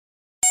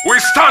We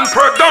stand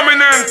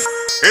predominant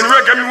in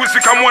reggae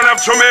music and one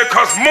of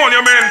Jamaica's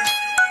monument.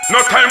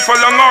 No time for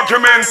long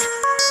argument.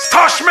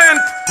 Stashment,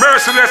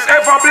 Merciless,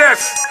 ever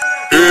blessed.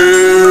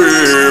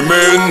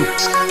 Amen.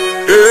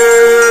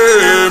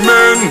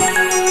 Amen.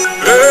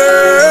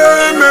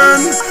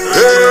 Amen.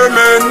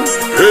 Amen.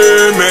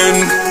 Amen.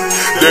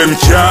 Them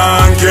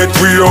can't get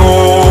we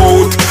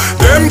out.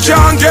 Them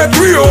can't get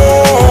we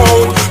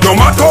out. No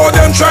matter how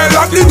them try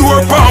lock the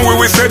door pan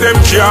we say them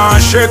can't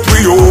shut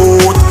we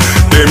out.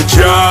 Them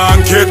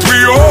can't get we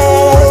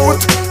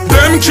out.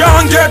 Them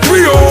can't get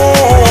we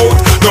out.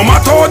 No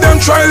matter how them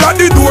try lock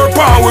the door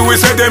pan we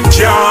say them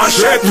can't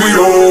shut we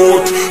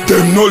out.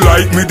 Them no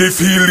like me, the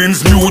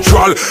feelings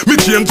neutral. Me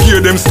can't hear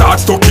them start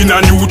stuck in a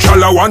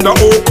neutral. I wonder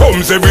how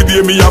comes every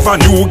day me have a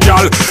new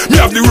gal. Me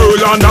have the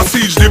world under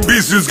siege, the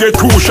business get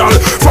crucial.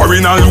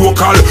 Foreign and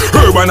local,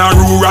 urban and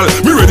rural.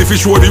 Me ready to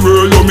show the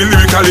world how me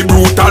lyrically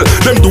brutal.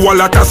 Them do a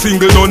lot of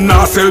single, none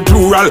not sell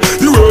plural.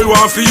 The world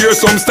want to hear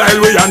some style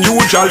way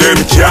unusual. Them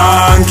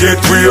can't get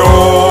we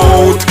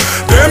out.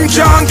 Them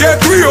can't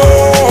get we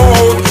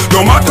out.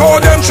 No matter how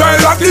them try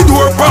lock the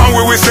door pan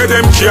we say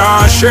them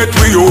can't shut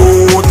we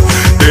out.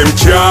 Them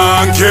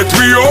can't get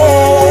we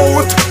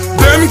out.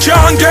 Them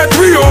can't get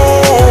we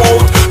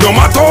out. No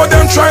matter how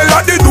them try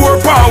lock the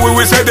door pan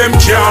we say them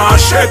can't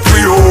shut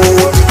we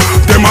out.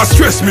 Them a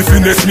stress me,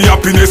 finesse me,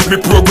 happiness me,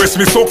 progress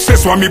me,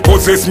 success. When me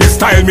possess me,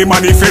 style me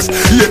manifest.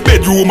 Yeah,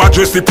 bedroom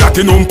address the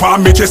platinum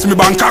palm me chest. Me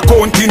bank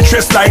account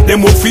interest like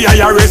them up for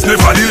IRS.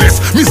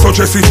 Nevertheless, me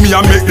suggest if me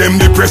a make them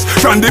depressed.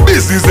 From the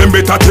business them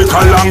better take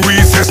a long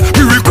recess.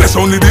 Me request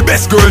only the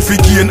best girl fi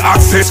gain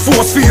access.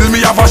 Force feel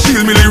me have a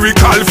shield, me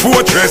lyrical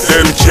fortress.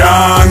 Them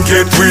can't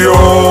get we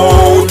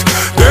out.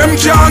 Them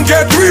can't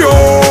get we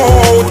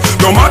out.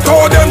 No matter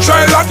how them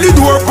try lock the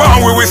door pan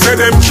we say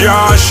them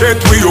can't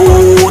shut we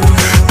out.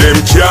 Them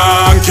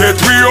can't get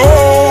we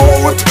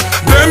out.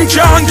 Them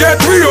can't get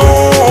we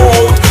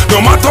out.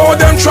 No matter how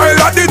them try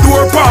lock the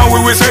door pan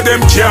we say them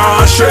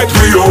can't shut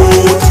we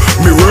out.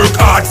 Me work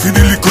hard for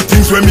the little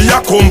things when me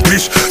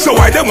accomplish. So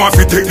why them want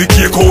to take the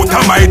cake out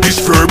of my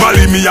dish?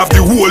 Verbally me have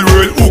the whole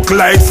world hook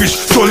like fish.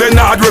 So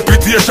Leonard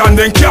reputation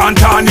them can't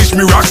tarnish.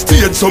 Me rock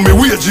stage so me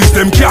wages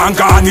them can't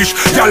garnish.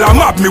 Y'all a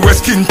map me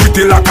with skin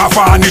pretty like a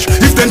varnish.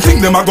 If them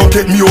think them a go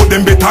get me out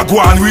them better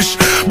go and wish.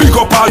 Big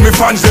up all me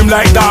fans them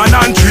like Dan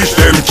and Trish.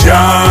 Them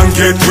can't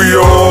get we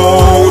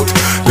out.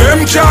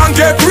 Them can't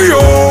get we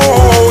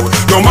out.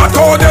 No matter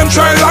how them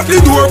try lock the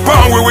door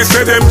pan we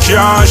say them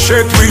can't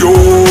shut we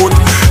out.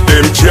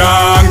 Them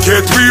can't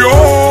get we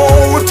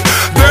out.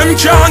 Them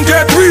can't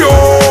get we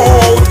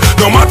out.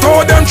 No matter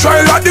how them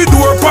try lock the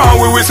door pan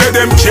we say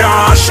them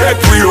can't shut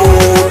we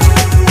out.